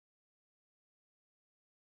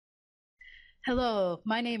Hello,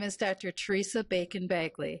 my name is Dr. Teresa Bacon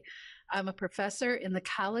Bagley. I'm a professor in the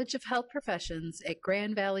College of Health Professions at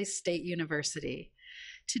Grand Valley State University.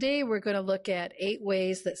 Today we're going to look at 8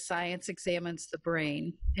 ways that science examines the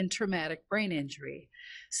brain in traumatic brain injury.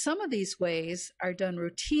 Some of these ways are done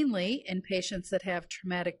routinely in patients that have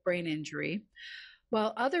traumatic brain injury,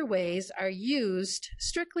 while other ways are used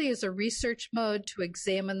strictly as a research mode to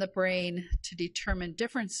examine the brain to determine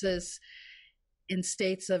differences in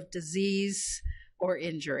states of disease or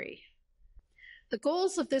injury. The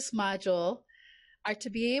goals of this module are to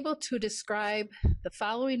be able to describe the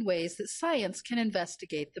following ways that science can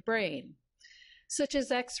investigate the brain, such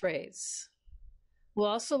as X-rays. We'll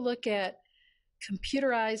also look at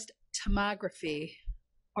computerized tomography,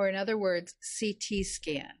 or in other words, CT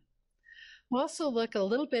scan. We'll also look a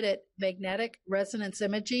little bit at magnetic resonance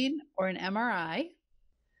imaging, or an MRI.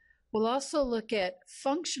 We'll also look at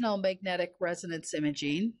functional magnetic resonance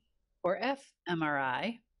imaging, or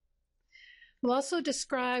fMRI. We'll also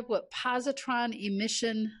describe what positron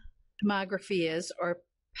emission tomography is, or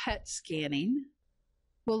PET scanning.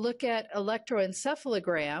 We'll look at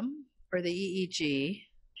electroencephalogram, or the EEG,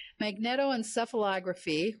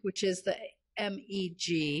 magnetoencephalography, which is the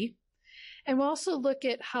MEG, and we'll also look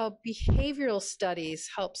at how behavioral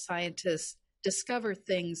studies help scientists discover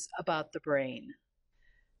things about the brain.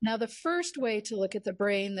 Now, the first way to look at the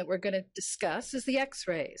brain that we're going to discuss is the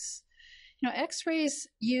X-rays. X-rays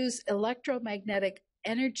use electromagnetic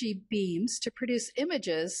energy beams to produce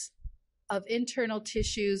images of internal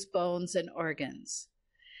tissues, bones, and organs.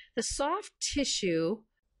 The soft tissue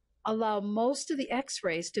allow most of the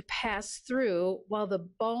X-rays to pass through, while the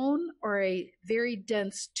bone or a very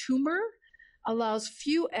dense tumor allows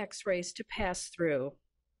few X-rays to pass through.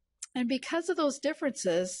 And because of those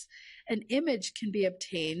differences, an image can be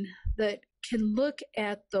obtained that can look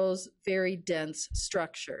at those very dense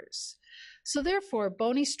structures. So therefore,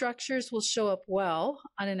 bony structures will show up well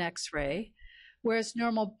on an X-ray, whereas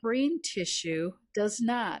normal brain tissue does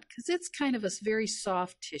not, because it's kind of a very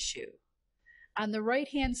soft tissue. On the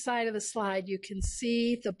right-hand side of the slide, you can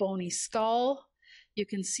see the bony skull, you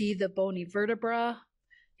can see the bony vertebra,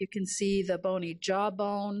 you can see the bony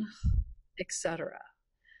jawbone, etc.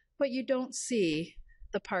 But you don't see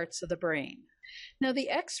the parts of the brain. Now, the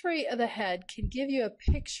X-ray of the head can give you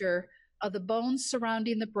a picture of the bones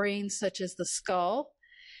surrounding the brain, such as the skull,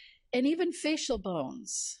 and even facial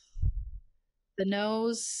bones, the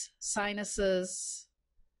nose, sinuses.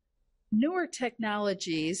 Newer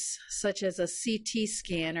technologies, such as a CT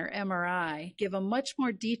scan or MRI, give a much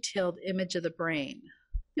more detailed image of the brain.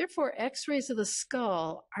 Therefore, X-rays of the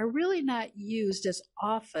skull are really not used as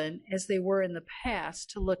often as they were in the past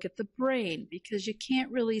to look at the brain, because you can't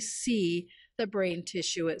really see the brain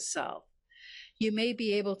tissue itself. You may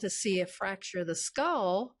be able to see a fracture of the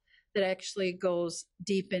skull that actually goes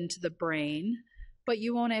deep into the brain, but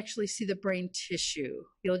you won't actually see the brain tissue.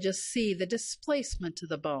 You'll just see the displacement of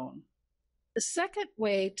the bone. The second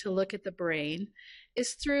way to look at the brain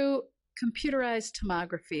is through computerized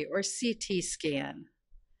tomography, or CT scan.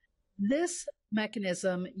 This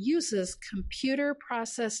mechanism uses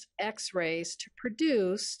computer-processed X-rays to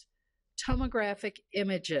produce tomographic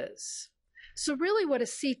images. So really what a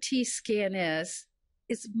CT scan is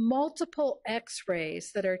multiple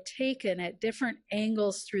X-rays that are taken at different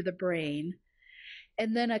angles through the brain,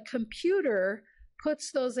 and then a computer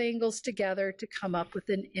puts those angles together to come up with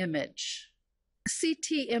an image. A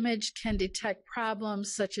CT image can detect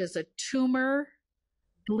problems such as a tumor,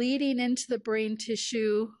 bleeding into the brain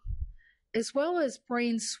tissue, as well as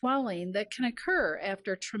brain swelling that can occur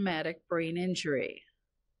after traumatic brain injury.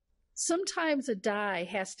 Sometimes a dye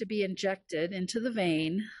has to be injected into the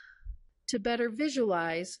vein to better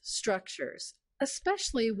visualize structures,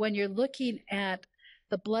 especially when you're looking at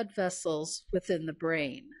the blood vessels within the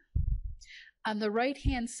brain. On the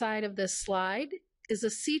right-hand side of this slide is a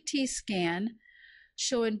CT scan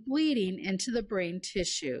showing bleeding into the brain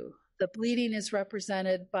tissue. The bleeding is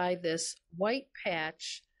represented by this white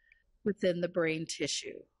patch within the brain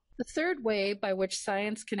tissue. The third way by which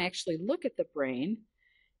science can actually look at the brain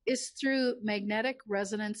is through magnetic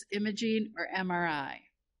resonance imaging, or MRI.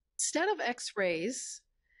 Instead of X-rays,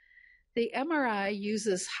 the MRI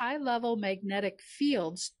uses high-level magnetic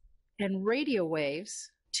fields and radio waves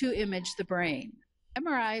to image the brain.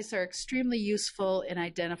 MRIs are extremely useful in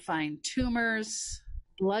identifying tumors,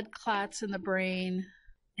 blood clots in the brain,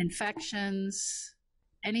 infections,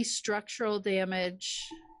 any structural damage,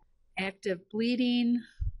 active bleeding,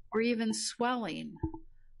 or even swelling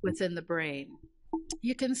within the brain.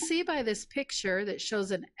 You can see by this picture that shows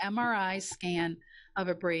an MRI scan of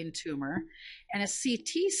a brain tumor and a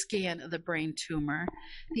CT scan of the brain tumor,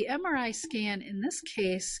 the MRI scan in this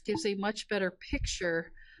case gives a much better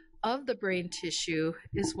picture of the brain tissue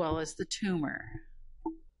as well as the tumor.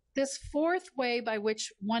 This fourth way by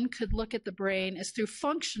which one could look at the brain is through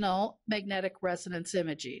functional magnetic resonance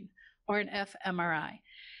imaging, or an fMRI.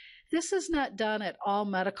 This is not done at all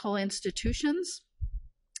medical institutions.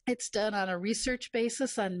 It's done on a research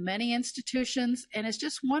basis on many institutions, and it's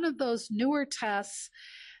just one of those newer tests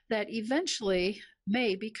that eventually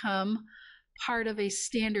may become part of a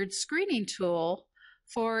standard screening tool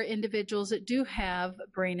for individuals that do have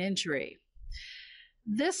brain injury.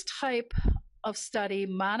 This type of study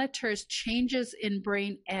monitors changes in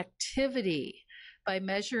brain activity by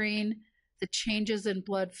measuring the changes in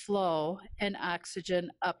blood flow and oxygen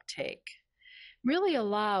uptake. Really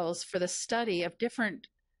allows for the study of different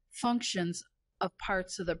functions of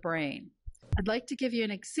parts of the brain. I'd like to give you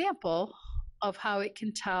an example of how it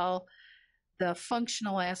can tell the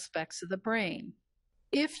functional aspects of the brain.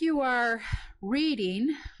 If you are reading,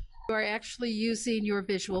 you are actually using your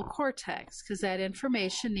visual cortex because that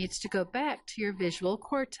information needs to go back to your visual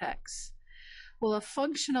cortex. Well, a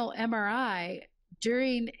functional MRI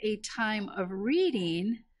during a time of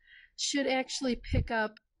reading should actually pick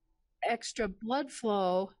up extra blood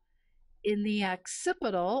flow in the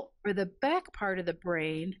occipital, or the back part of the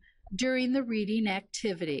brain, during the reading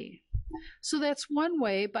activity. So that's one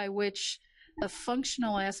way by which the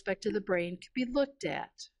functional aspect of the brain could be looked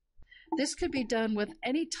at. This could be done with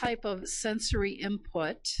any type of sensory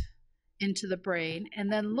input into the brain,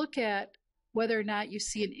 and then look at whether or not you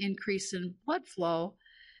see an increase in blood flow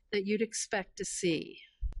that you'd expect to see.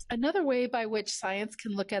 Another way by which science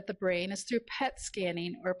can look at the brain is through PET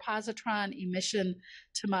scanning, or positron emission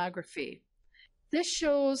tomography. This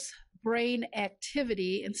shows brain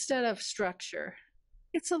activity instead of structure.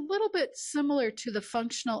 It's a little bit similar to the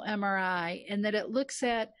functional MRI in that it looks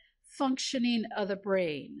at functioning of the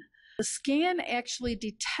brain. The scan actually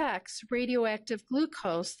detects radioactive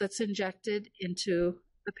glucose that's injected into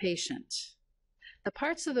the patient. The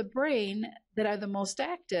parts of the brain that are the most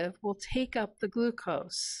active will take up the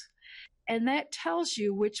glucose, and that tells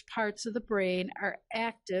you which parts of the brain are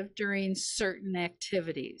active during certain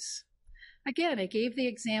activities. Again, I gave the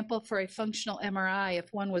example for a functional MRI. If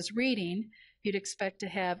one was reading, you'd expect to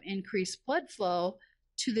have increased blood flow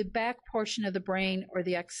to the back portion of the brain or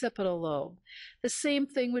the occipital lobe. The same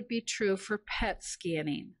thing would be true for PET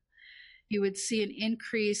scanning. You would see an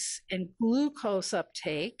increase in glucose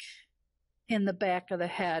uptake in the back of the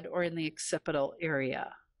head or in the occipital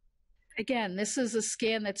area. Again, this is a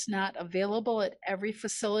scan that's not available at every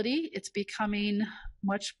facility. It's becoming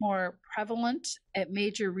much more prevalent at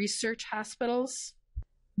major research hospitals.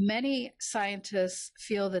 Many scientists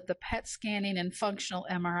feel that the PET scanning and functional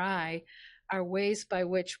MRI are ways by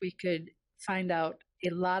which we could find out a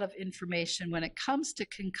lot of information when it comes to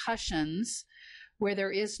concussions where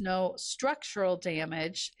there is no structural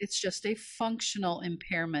damage. It's just a functional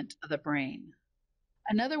impairment of the brain.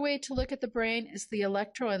 Another way to look at the brain is the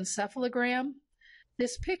electroencephalogram.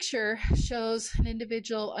 This picture shows an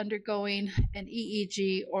individual undergoing an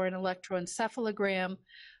EEG, or an electroencephalogram,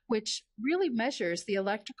 which really measures the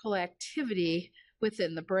electrical activity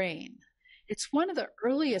within the brain. It's one of the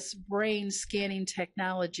earliest brain scanning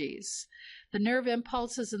technologies. The nerve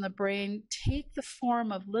impulses in the brain take the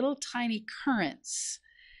form of little tiny currents.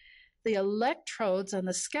 The electrodes on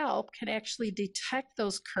the scalp can actually detect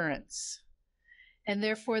those currents, and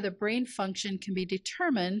therefore the brain function can be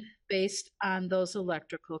determined based on those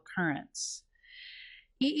electrical currents.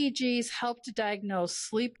 EEGs help to diagnose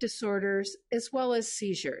sleep disorders as well as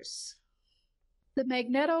seizures. The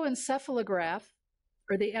magnetoencephalograph,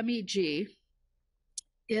 or the MEG,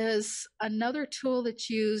 is another tool that's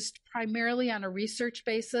used primarily on a research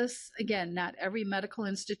basis. Again, not every medical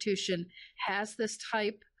institution has this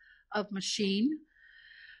type of machine.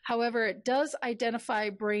 However, it does identify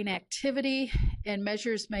brain activity and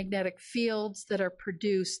measures magnetic fields that are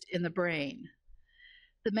produced in the brain.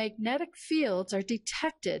 The magnetic fields are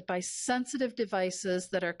detected by sensitive devices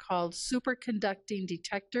that are called superconducting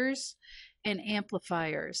detectors and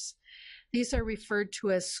amplifiers. These are referred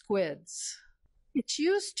to as SQUIDs. It's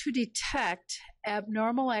used to detect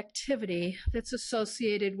abnormal activity that's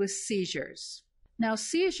associated with seizures. Now,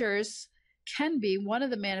 seizures can be one of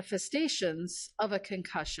the manifestations of a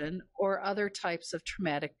concussion or other types of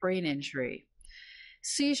traumatic brain injury.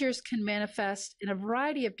 Seizures can manifest in a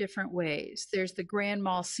variety of different ways. There's the grand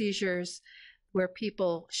mal seizures where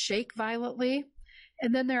people shake violently,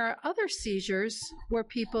 and then there are other seizures where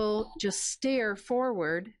people just stare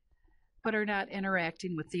forward but are not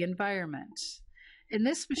interacting with the environment. And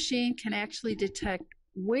this machine can actually detect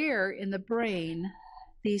where in the brain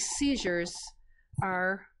these seizures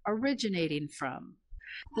are originating from.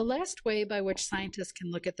 The last way by which scientists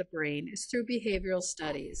can look at the brain is through behavioral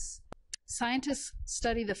studies. Scientists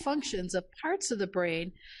study the functions of parts of the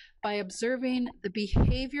brain by observing the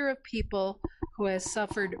behavior of people who have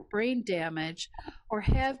suffered brain damage or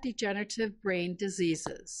have degenerative brain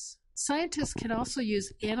diseases. Scientists can also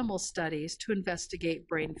use animal studies to investigate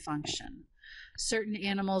brain function. Certain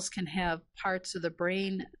animals can have parts of the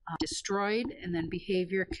brain destroyed, and then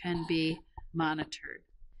behavior can be monitored.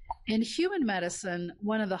 In human medicine,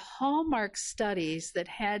 one of the hallmark studies that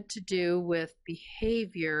had to do with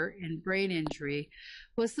behavior in brain injury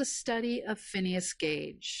was the study of Phineas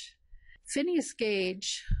Gage. Phineas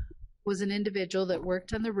Gage was an individual that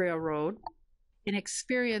worked on the railroad and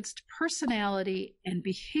experienced personality and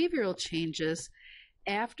behavioral changes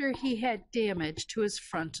after he had damage to his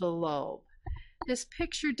frontal lobe. This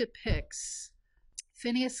picture depicts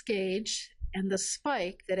Phineas Gage and the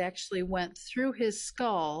spike that actually went through his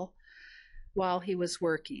skull while he was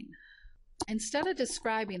working. Instead of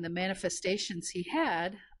describing the manifestations he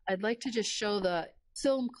had, I'd like to just show the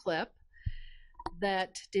film clip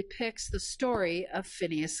that depicts the story of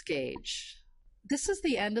Phineas Gage. This is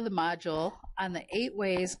the end of the module on the 8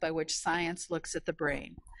 ways by which science looks at the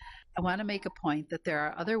brain. I want to make a point that there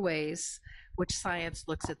are other ways which science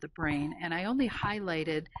looks at the brain, and I only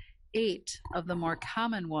highlighted 8 of the more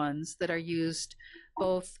common ones that are used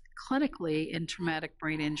both clinically in traumatic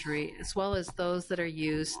brain injury, as well as those that are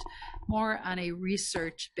used more on a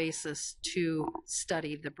research basis to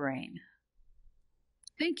study the brain.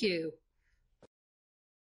 Thank you.